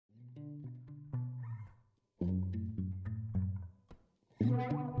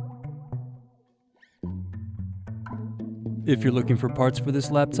If you're looking for parts for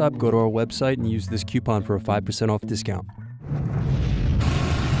this laptop, go to our website and use this coupon for a 5% off discount.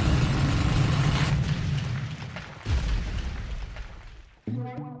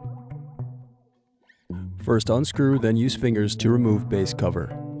 First unscrew, then use fingers to remove base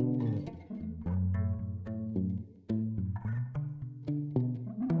cover.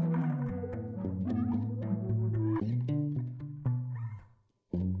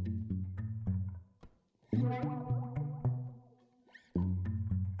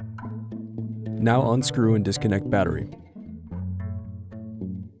 Now unscrew and disconnect battery.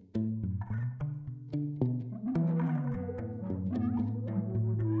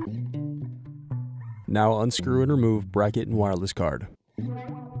 Now unscrew and remove bracket and wireless card.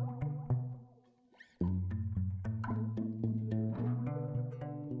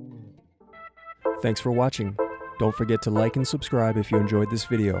 Thanks for watching. Don't forget to like and subscribe if you enjoyed this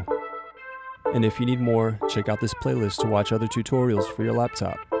video. And if you need more, check out this playlist to watch other tutorials for your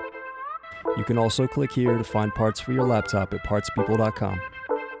laptop. You can also click here to find parts for your laptop at partspeople.com.